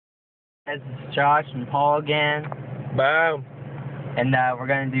This is Josh and Paul again, Boom. and we're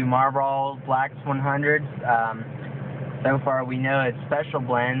going to do Marlboro Blacks 100s. So far we know it's special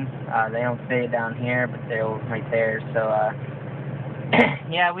blends. They don't say it down here, but they're right there. So,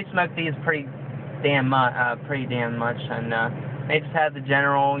 yeah, we smoke these pretty damn much, and they just have the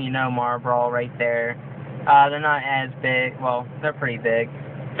general, Marlboro right there. They're not as big. Well, they're pretty big.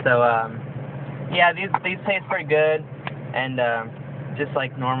 So, yeah, these taste pretty good, and just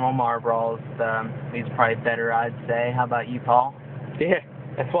like normal Marlboros, these are probably better, I'd say. How about you, Paul? Yeah,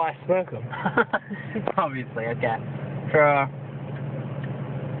 that's why I smoke them. Obviously, okay. So,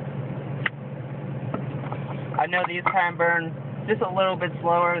 I know these kind of burn just a little bit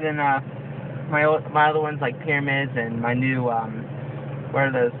slower than my other ones like Pyramids and my new what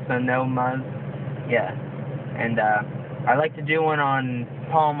are those, Sonomas? Yeah, and I like to do one on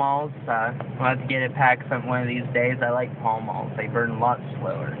Pall Malls. We'll have to get it packed one of these days. I like Pall Malls. They burn a lot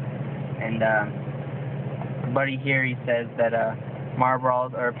slower. And my buddy here, he says that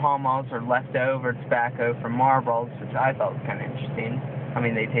Marlboros or Pall Malls are leftover tobacco from Marlboros, which I thought was kind of interesting. I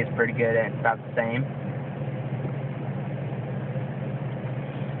mean, they taste pretty good and about the same.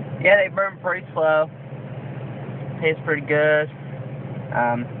 Yeah, they burn pretty slow. Taste pretty good.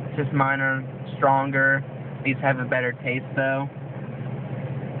 Just mine are stronger. These have a better taste though.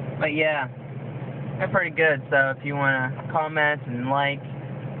 But yeah, they're pretty good. So if you want to comment and like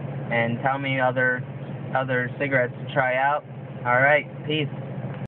and tell me other cigarettes to try out, alright, peace.